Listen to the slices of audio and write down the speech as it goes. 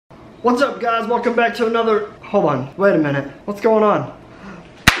What's up, guys? Welcome back to another... Hold on, wait a minute. What's going on?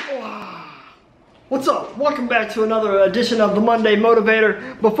 What's up? Welcome back to another edition of the Monday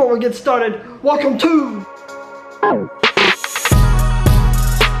Motivator. Before we get started, welcome to...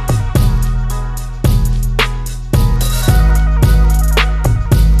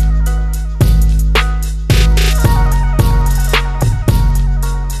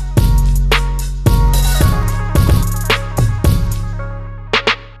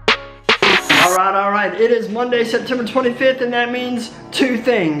 Alright, it is Monday, September 25th, and that means two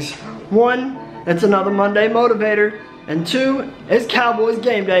things. One, it's another Monday Motivator, and two, it's Cowboys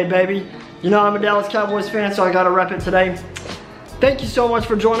game day, baby. You know I'm a Dallas Cowboys fan, so I gotta rep it today. Thank you so much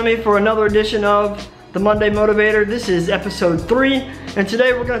for joining me for another edition of the Monday Motivator. This is episode 3, and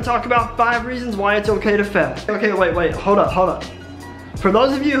today we're gonna talk about 5 reasons why it's okay to fail. Okay, wait, hold up. For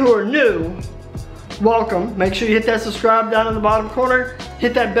those of you who are new, welcome. Make sure you hit that subscribe down in the bottom corner.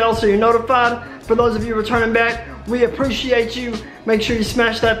 Hit that bell so you're notified. For those of you returning back, we appreciate you. Make sure you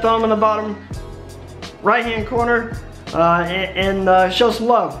smash that thumb in the bottom right-hand corner and show some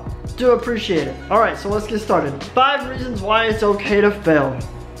love. Do appreciate it. Alright, so let's get started. 5 reasons why it's okay to fail.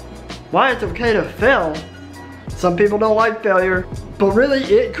 Why it's okay to fail? Some people don't like failure, but really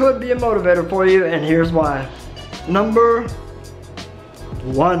it could be a motivator for you, and here's why. Number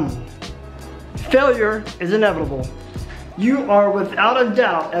 1. Failure is inevitable. You are without a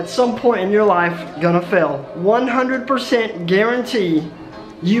doubt at some point in your life gonna fail. 100% guarantee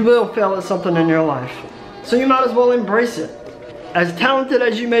you will fail at something in your life. So you might as well embrace it. As talented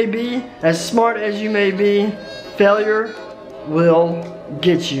as you may be, as smart as you may be, failure will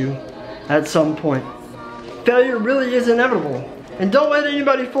get you at some point. Failure really is inevitable. And don't let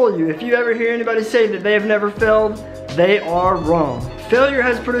anybody fool you. If you ever hear anybody say that they have never failed, they are wrong. Failure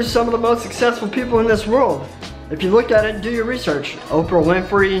has produced some of the most successful people in this world. If you look at it, do your research. Oprah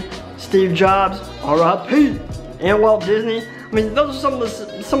Winfrey, Steve Jobs, R.I.P., and Walt Disney. I mean, those are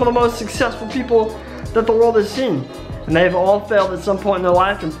some of the most successful people that the world has seen. And they've all failed at some point in their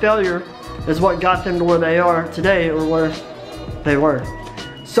life, and failure is what got them to where they are today, or where they were.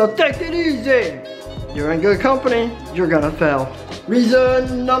 So take it easy. You're in good company, you're gonna fail.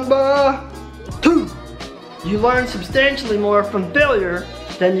 Reason number 2. You learn substantially more from failure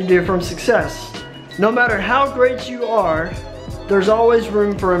than you do from success. No matter how great you are, there's always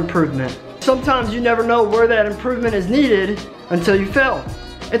room for improvement. Sometimes you never know where that improvement is needed until you fail.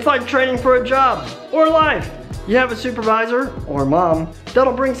 It's like training for a job or life. You have a supervisor or mom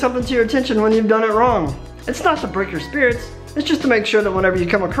that'll bring something to your attention when you've done it wrong. It's not to break your spirits, it's just to make sure that whenever you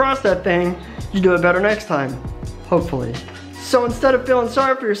come across that thing, you do it better next time, hopefully. So instead of feeling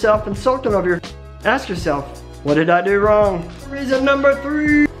sorry for yourself and sulking over ask yourself, what did I do wrong? Reason number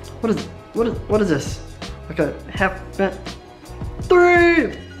 3. What is this? Like a half bent.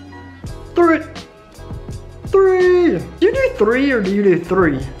 3. Do you do 3 or do you do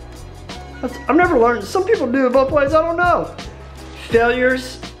 3? I've never learned. Some people do it both ways. I don't know.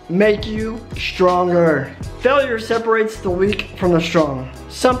 Failures make you stronger. Failure separates the weak from the strong.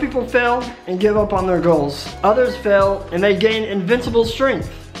 Some people fail and give up on their goals. Others fail and they gain invincible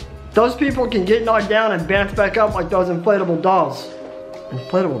strength. Those people can get knocked down and bounce back up like those inflatable dolls.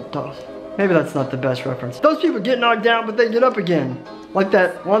 Inflatable dolls. Maybe that's not the best reference. Those people get knocked down, but they get up again. Like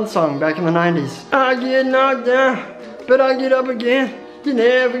that one song back in the 90s. I get knocked down, but I get up again. You're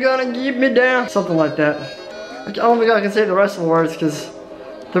never gonna keep me down. Something like that. I don't think I can say the rest of the words because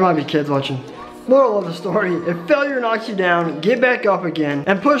there might be kids watching. Moral of the story, if failure knocks you down, get back up again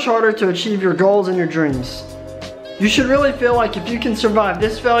and push harder to achieve your goals and your dreams. You should really feel like if you can survive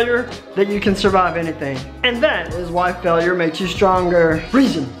this failure, that you can survive anything. And that is why failure makes you stronger.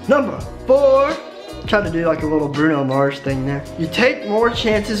 Reason number 4. Try to do like a little Bruno Mars thing there. You take more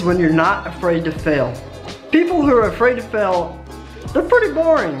chances when you're not afraid to fail. People who are afraid to fail, they're pretty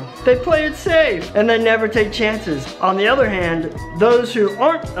boring. They play it safe and they never take chances. On the other hand, those who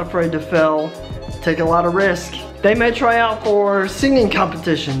aren't afraid to fail take a lot of risk. They may try out for singing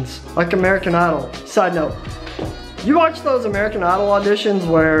competitions like American Idol. Side note, you watch those American Idol auditions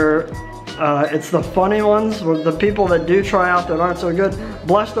where it's the funny ones, where the people that do try out that aren't so good,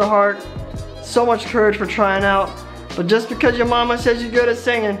 bless their heart, so much courage for trying out, but just because your mama says you're good at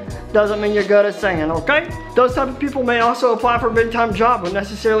singing doesn't mean you're good at singing, okay? Those type of people may also apply for a big time job when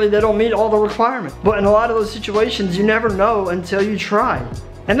necessarily they don't meet all the requirements. But in a lot of those situations, you never know until you try.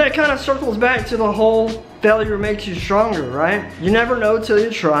 And that kind of circles back to the whole failure makes you stronger, right? You never know till you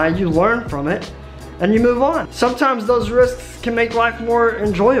try, you learn from it, and you move on. Sometimes those risks can make life more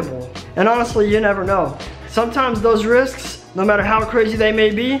enjoyable. And honestly, you never know. Sometimes those risks, no matter how crazy they may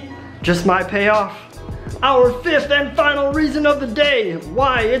be, just might pay off. our fifth and final reason of the day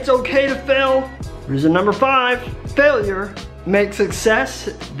why it's okay to fail. Reason number 5, failure makes success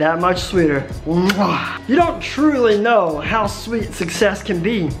that much sweeter. You don't truly know how sweet success can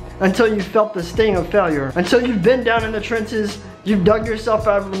be until you felt the sting of failure, until you've been down in the trenches, you've dug yourself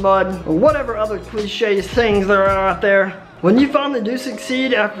out of the mud, or whatever other cliches things there are out there. When you finally do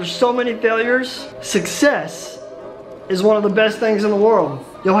succeed after so many failures, success is one of the best things in the world.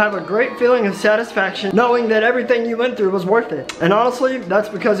 You'll have a great feeling of satisfaction knowing that everything you went through was worth it. And honestly, that's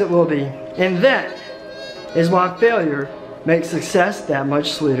because it will be. And that is why failure makes success that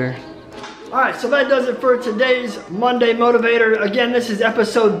much sweeter. Alright, so that does it for today's Monday Motivator. Again, this is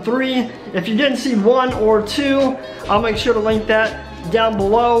episode 3. If you didn't see 1 or 2, I'll make sure to link that down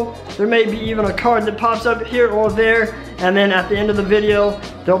below. There may be even a card that pops up here or there. And then at the end of the video,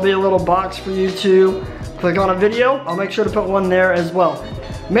 there'll be a little box for you to click on a video. I'll make sure to put one there as well.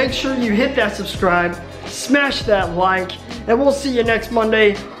 Make sure you hit that subscribe, smash that like, and we'll see you next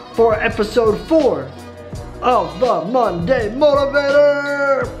Monday for episode 4 of the Monday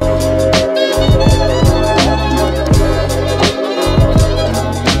Motivator.